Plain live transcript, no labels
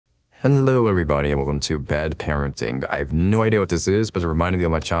Hello everybody and welcome to Bad Parenting. I have no idea what this is, but it reminded me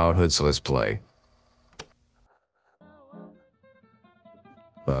of my childhood, so let's play.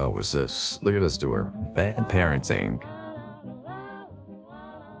 What's this? Look at this door. Bad Parenting.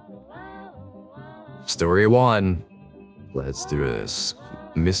 Story 1. Let's do this.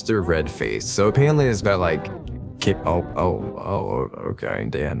 Mr. Redface. So apparently it's about like... okay,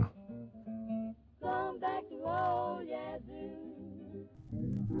 Dan.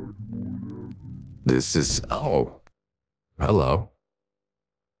 This is... oh. Hello.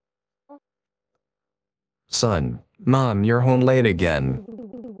 Son. Mom, you're home late again.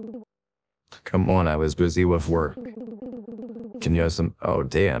 Come on, I was busy with work. Can you have some... oh,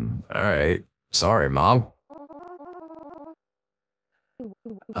 damn. Alright. Sorry, Mom.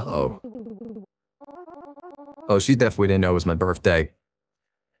 Oh. Oh, she definitely didn't know it was my birthday.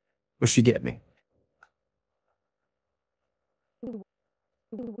 What'd she get me?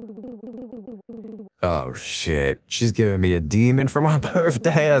 Oh, shit. She's giving me a demon for my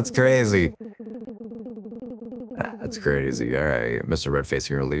birthday? That's crazy. That's crazy. Alright, Mr. Redface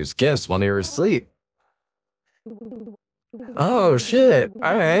here leaves gifts while you're asleep. Oh, shit.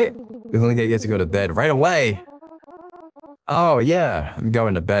 Alright. We only get to go to bed right away. Oh, yeah. I'm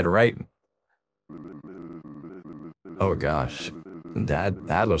going to bed, right? Oh, gosh.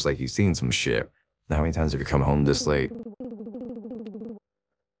 Dad looks like he's seen some shit. How many times have you come home this late?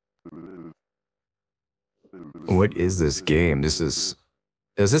 What is this game? Is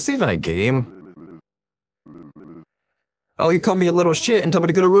this even a game? Oh, you called me a little shit and told me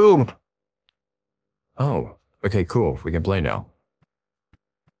to go to room. Oh, okay, cool. We can play now.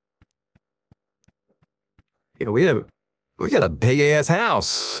 Yeah, we got a big ass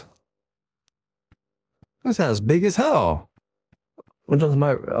house. This house big as hell.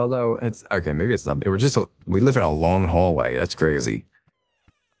 Although it's okay, maybe it's not. We live in a long hallway. That's crazy.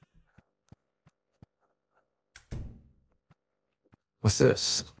 What's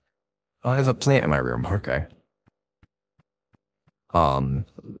this? Oh, I have a plant in my room. Okay.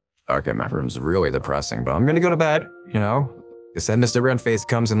 Okay, my room's really depressing, but I'm gonna go to bed, you know? You said Mr. Redface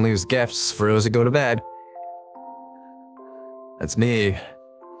comes and leaves gifts for those who go to bed. That's me.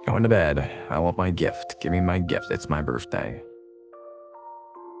 Going to bed. I want my gift. Give me my gift. It's my birthday.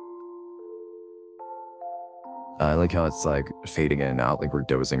 I like how it's like fading in and out, like we're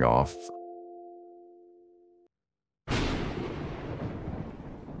dozing off.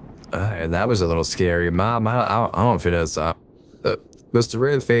 That was a little scary. Mom, I don't fit this up. Mr.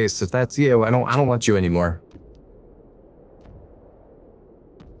 Redface, if that's you, I don't want you anymore.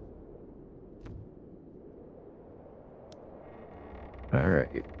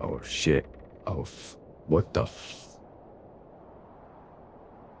 Alright. Oh, shit. Oh, what the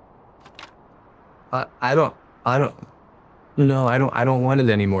I don't, no, I don't want it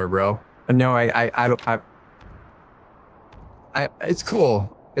anymore, bro. No, it's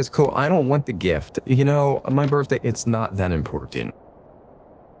cool. It's cool. I don't want the gift. You know, my birthday, it's not that important.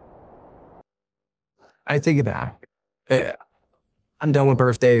 I take it back. I'm done with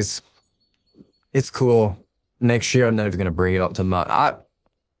birthdays. It's cool. Next year, I'm not even gonna bring it up to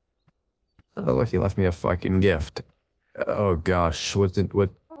oh, look, he left me a fucking gift. Oh gosh, what did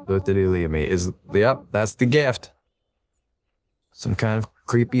he leave me? Yep, that's the gift. Some kind of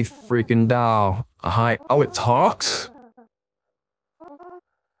creepy freaking doll. Oh, it talks?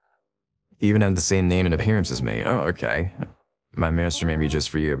 Even have the same name and appearance as me. Oh, okay. My master may be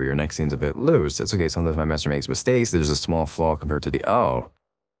just for you, but your neck seems a bit loose. It's okay, sometimes my master makes mistakes. There's a small flaw compared to the... oh.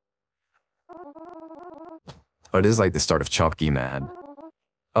 Oh, it is like the start of Chucky, man.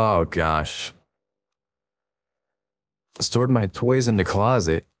 Oh, gosh. Stored my toys in the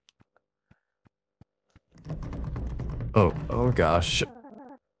closet. Oh, gosh.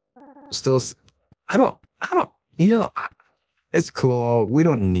 Still... I don't... you know... it's cool. We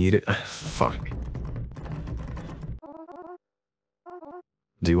don't need it. Fuck.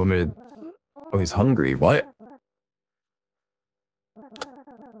 Do you want me to... oh, he's hungry. What?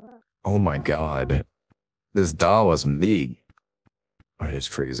 Oh my god. This doll was me. Oh, it's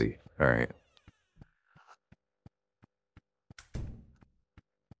crazy. Alright.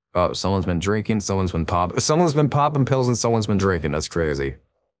 Oh, someone's been drinking, someone's been popping pills, and someone's been drinking. That's crazy.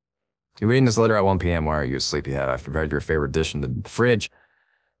 You're reading this letter at 1 p.m. Why are you sleepy? I've prepared your favorite dish in the fridge.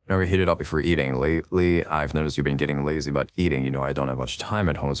 Never heat it up before eating. Lately, I've noticed you've been getting lazy about eating. You know, I don't have much time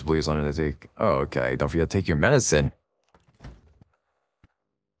at home, so please let me take... oh, okay. Don't forget to take your medicine.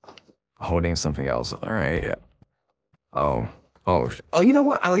 Holding something else. Alright, yeah. Oh, you know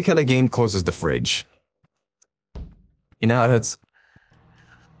what? I like how the game closes the fridge. You know, that's...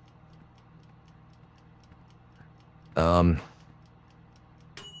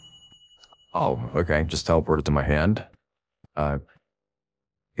 Oh, okay. Just teleported to my hand.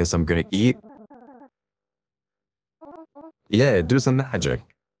 Guess I'm gonna eat. Yeah, do some magic.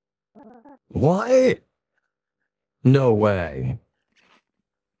 What? No way.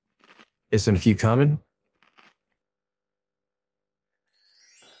 Isn't he coming?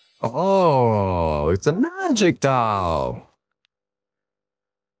 Oh, it's a magic doll.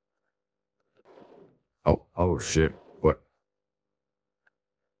 Oh shit. What?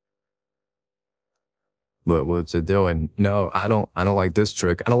 What's it doing? No, I don't like this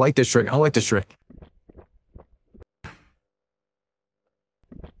trick. I don't like this trick. I don't like this trick.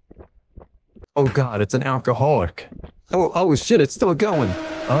 Oh god, it's an alcoholic. Oh shit, it's still going.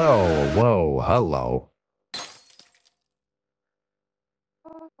 Oh, whoa, hello.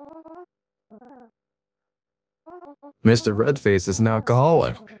 Mr. Redface is an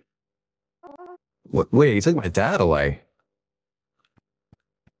alcoholic. What, wait, he took my dad away.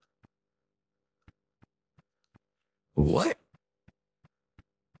 What?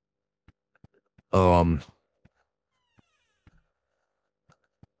 Um.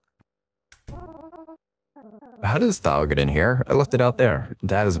 How does Thal get in here? I left it out there.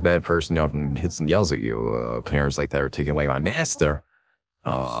 Dad is a bad person who often hits and yells at you. Parents like that are taking away my master.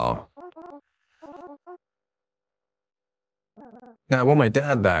 Oh. I want my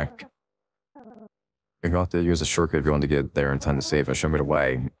dad back. You're going to have to use a shortcut if you want to get there in time to save and show me the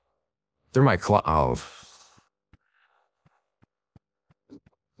way. Through my oh.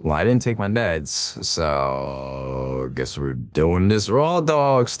 Well, I didn't take my meds, so guess we're doing this raw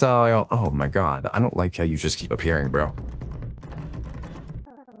dog style. Oh my god, I don't like how you just keep appearing, bro.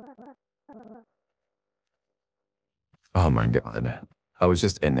 Oh my god. I was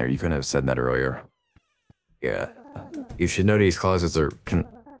just in there. You couldn't have said that earlier. Yeah. You should know these closets are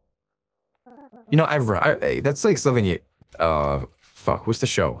You know, that's like something you, fuck, what's the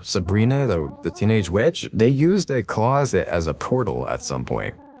show? Sabrina, the Teenage Witch? They used a closet as a portal at some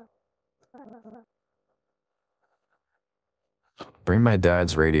point. Bring my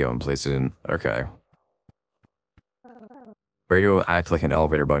dad's radio and place it in, okay. Radio will act like an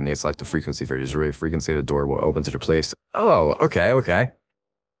elevator button. It's like the frequency for it. Really frequency, the door will open to the place. Oh, okay.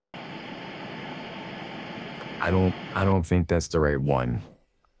 I don't think that's the right one.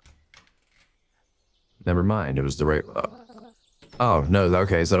 Never mind, it was the right... oh, no,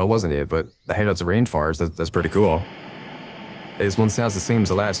 okay, so that wasn't it, but the Handouts of Rainforest, that's pretty cool. This one sounds the same as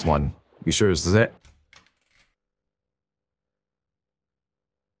the last one. You sure this is it?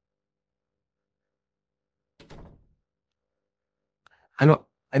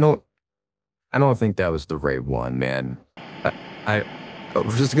 I don't think that was the right one, man. I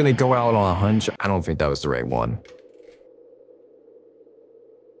was just gonna go out on a hunch. I don't think that was the right one.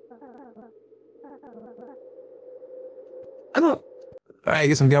 I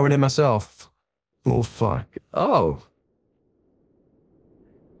guess I'm going in myself. Oh, fuck. Oh.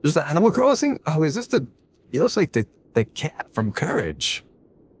 Is that Animal Crossing? Oh, is this the... It looks like the cat from Courage.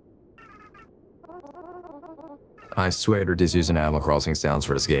 I swear they're just using Animal Crossing sounds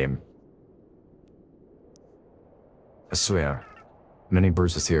for this game. I swear. Many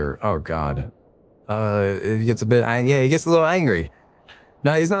Bruce here. Oh, God. It gets a bit... yeah, he gets a little angry.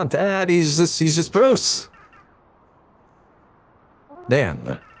 No, he's not Dad. He's just Bruce.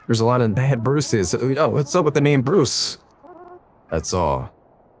 Damn, there's a lot of bad Bruces. Oh, what's up with the name Bruce? That's all.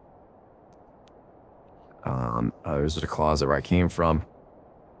 There's the closet where I came from.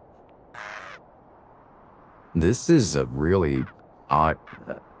 This is a really odd...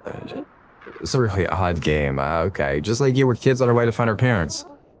 it's a really odd game. Okay, just like you were kids on our way to find our parents.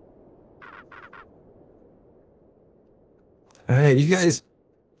 Hey, you guys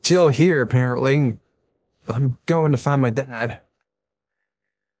chill here, apparently. I'm going to find my dad.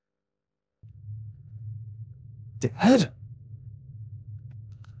 Dad?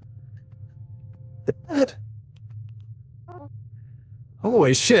 Dad?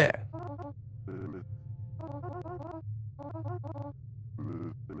 Holy shit.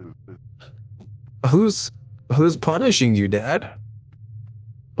 Who's punishing you, Dad?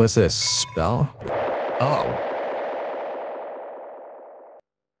 What's this, spell? Oh.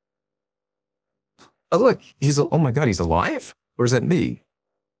 Oh look, oh my god, he's alive? Or is that me?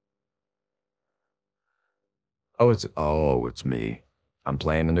 Oh, it's me. I'm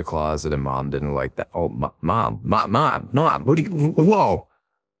playing in the closet and Mom didn't like that. Oh, Mom, what do you, whoa.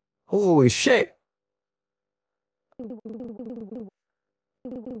 Holy shit.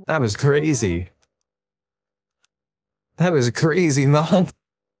 That was crazy. That was crazy, Mom.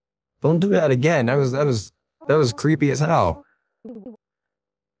 Don't do that again. That was creepy as hell.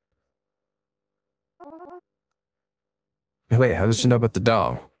 Wait, how does she know about the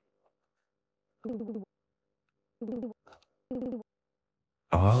doll?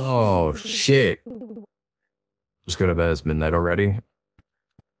 Oh, shit. Just go to bed. It's midnight already.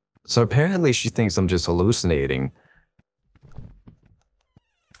 So apparently she thinks I'm just hallucinating.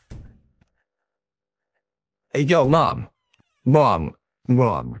 Hey, yo, Mom.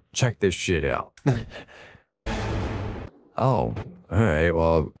 Mom, check this shit out. Oh, alright,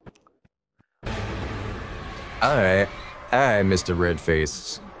 well. Alright, Mr.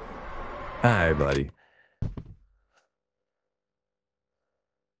 Redface. Alright, buddy.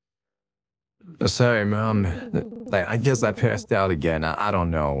 Sorry, Mom. I guess I passed out again. I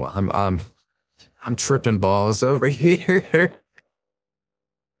don't know. I'm tripping balls over here.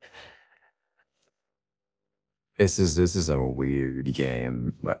 This is a weird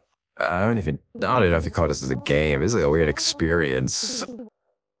game. I don't know if you call this as a game. This is a weird experience.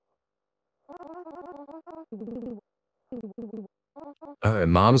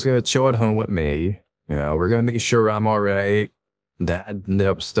 Mom's gonna chill at home with me. You know, we're gonna make sure I'm alright. Dad,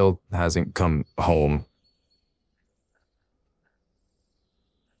 nope, still hasn't come home.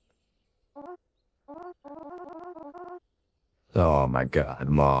 Oh my God,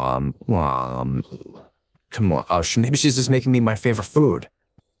 Mom. Come on. Oh, maybe she's just making me my favorite food.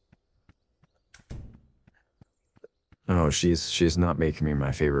 Oh, she's not making me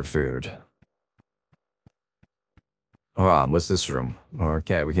my favorite food. Oh, what's this room?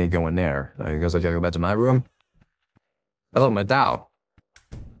 Okay, we can't go in there. I guess I gotta go back to my room. Hello, my doll.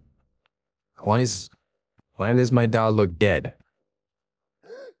 Why does my doll look dead?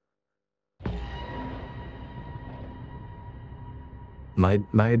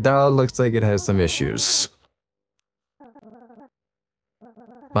 My doll looks like it has some issues.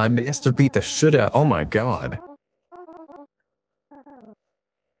 My master beat the shit out. Oh my God.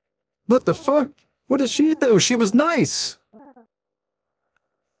 What the fuck? What did she do? She was nice.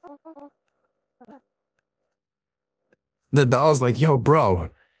 The doll's like, yo, bro,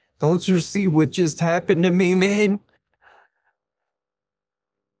 don't you see what just happened to me, man?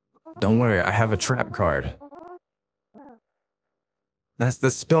 Don't worry, I have a trap card. That's the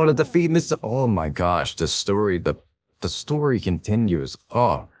spell to defeat Mr. Oh my gosh, the story continues.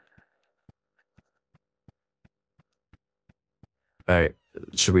 Oh. Alright,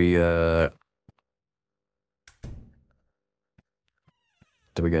 should we, do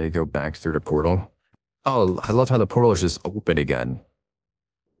we gotta go back through the portal? Oh, I love how the portal is just open again.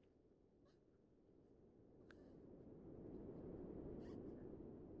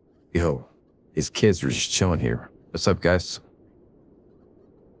 Yo, these kids are just chilling here. What's up, guys?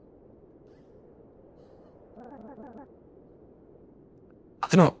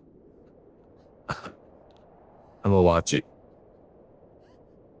 I don't... I'm gonna watch it.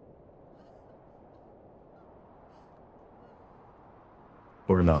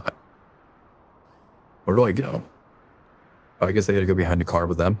 Or not. Where do I go? Oh, I guess I gotta go behind the car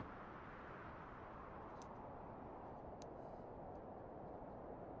with them.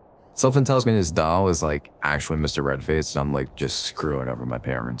 Something tells me this doll is like actually Mr. Redface, and I'm like just screwing over my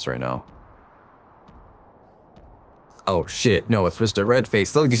parents right now. Oh shit, no, it's Mr.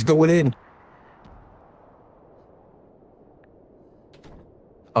 Redface. Look, he's going in.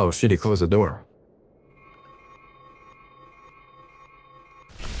 Oh shit, he closed the door.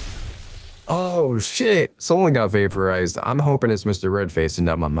 Oh shit, someone got vaporized. I'm hoping it's Mr. Redface and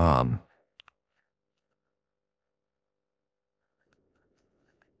not my mom.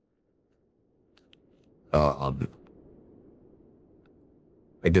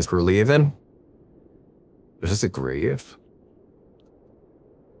 I guess we're leaving? Is this a grave?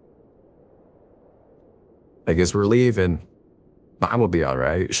 I guess we're leaving. Mom will be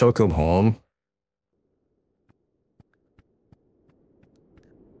alright. She'll come home.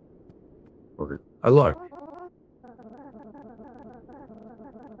 Oh, look.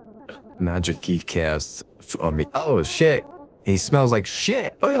 Magic key cast on me. Oh, shit. He smells like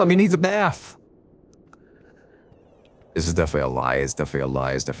shit. Oh, he needs a bath. This is definitely a lie. It's definitely a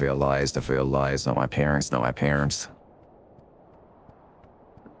lie. It's definitely a lie. It's definitely a lie. It's not my parents. Not my parents.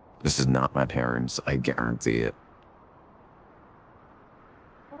 This is not my parents. I guarantee it.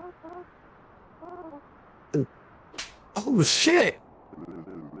 Oh, shit.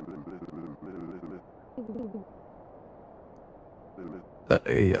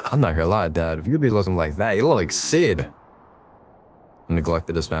 I'm not gonna lie, Dad. If you'd be looking like that, you look like Sid.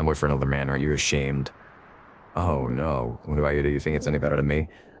 Neglected this family for another man. Are you ashamed? Oh no. What about you? Do you think it's any better than me?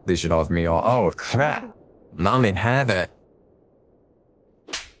 They should offer me all. Oh crap. Mom ain't have it.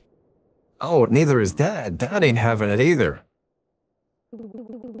 Oh, neither is Dad. Dad ain't having it either.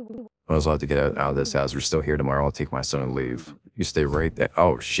 I also have to get out of this house. We're still here tomorrow. I'll take my son and leave. You stay right there.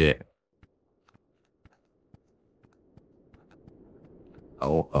 Oh shit.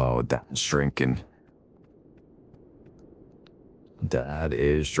 Oh, Dad's drinking. Dad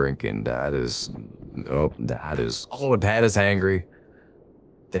is drinking. Dad is angry.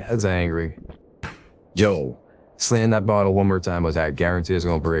 Dad's angry. Yo, slam that bottle one more time, was that guarantee it's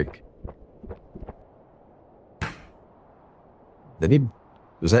gonna break.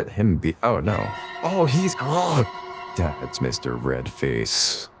 Was that him oh no. Oh, Dad's Mr.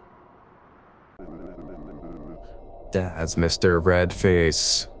 Redface. Dad's Mr.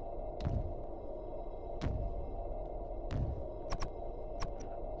 Redface.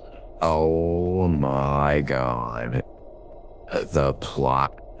 Oh my god. The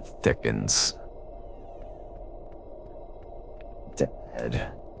plot thickens.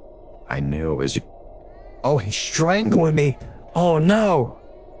 Dad. I knew it was you. Oh, he's strangling me. Oh no.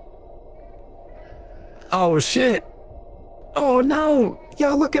 Oh shit. Oh no.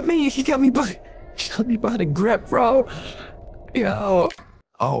 Yo, look at me. He got me by the grip, bro. Yo.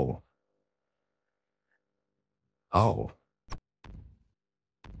 Oh. Oh.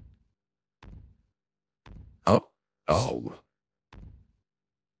 Oh. Oh.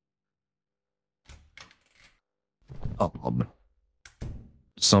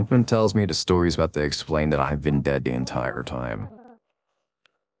 Something tells me the story's about to explain that I've been dead the entire time.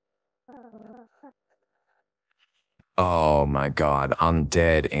 Oh my god, I'm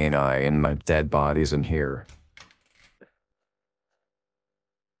dead, ain't I? And my dead body's in here.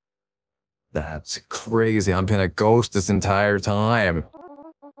 That's crazy. I've been a ghost this entire time.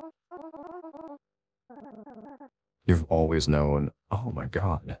 You've always known. Oh my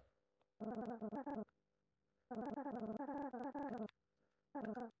god.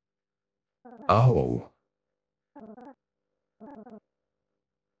 Oh.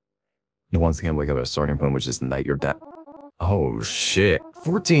 The one thing I wake up at a starting point, which is the night you're dead. Oh shit.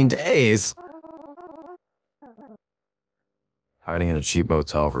 14 days? Hiding in a cheap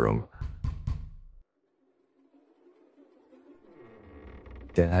motel room.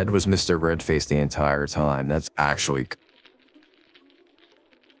 Dad was Mr. Redface the entire time. That's actually...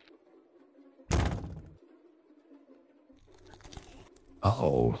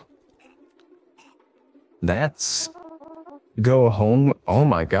 Oh. That's... Go home? Oh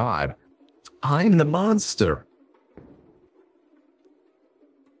my god. I'm the monster.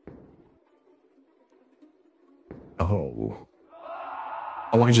 Oh.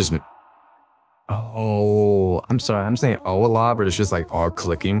 Oh, I just... Oh, I'm sorry. I'm saying oh a lot, but it's just like all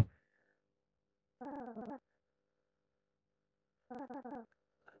clicking.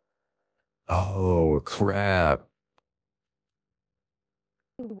 Oh, crap.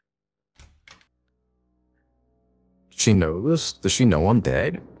 She knows? Does she know I'm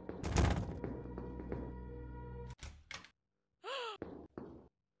dead?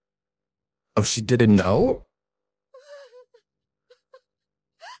 Oh, she didn't know?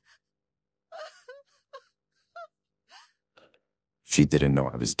 She didn't know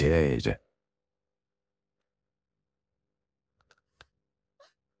I was dead.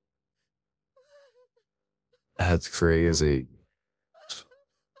 That's crazy.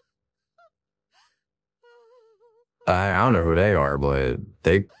 I don't know who they are, but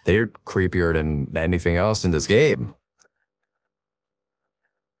they're creepier than anything else in this game.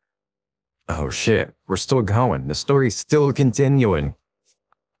 Oh shit, we're still going. The story's still continuing.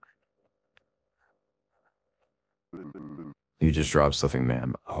 You just dropped something,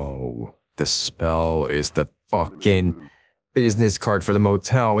 ma'am. Oh, the spell is the fucking business card for the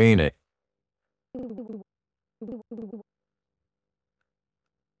motel, ain't it?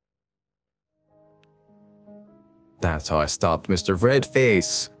 That's how I stopped Mr.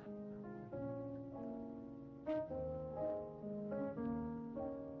 Redface.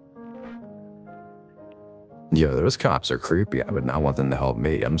 Yo, those cops are creepy. I would not want them to help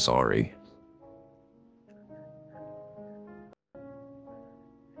me. I'm sorry.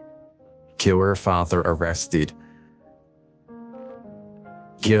 Killer father arrested.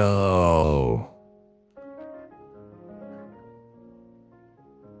 Yo.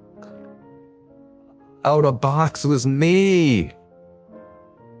 Out of box was me.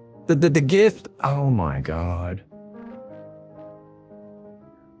 The gift. Oh my god.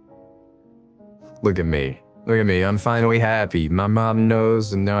 Look at me. Look at me. I'm finally happy. My mom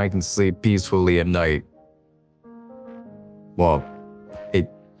knows, and now I can sleep peacefully at night. Well,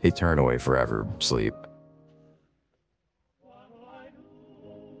 eternally forever sleep.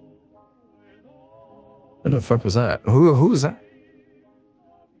 What the fuck was that? Who's that?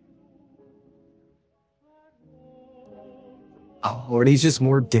 Oh, are these just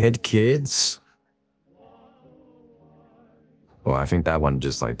more dead kids? Well, I think that one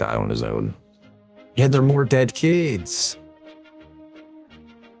just like died on his own. Yeah, they're more dead kids.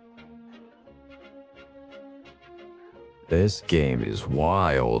 This game is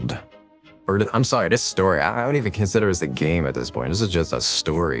wild. Or, I'm sorry, this story, I don't even consider this a game at this point. This is just a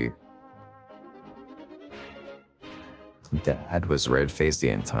story. Dad was red-faced the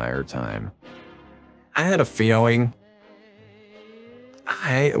entire time. I had a feeling.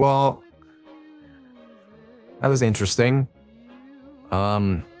 Well, that was interesting.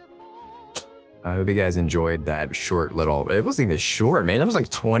 I hope you guys enjoyed that short little, it wasn't even short, man. That was like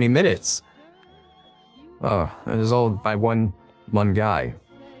 20 minutes. Oh, it was all by one guy.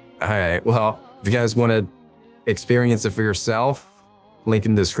 All right, well, if you guys want to experience it for yourself, link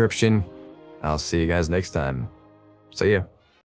in the description. I'll see you guys next time. See ya.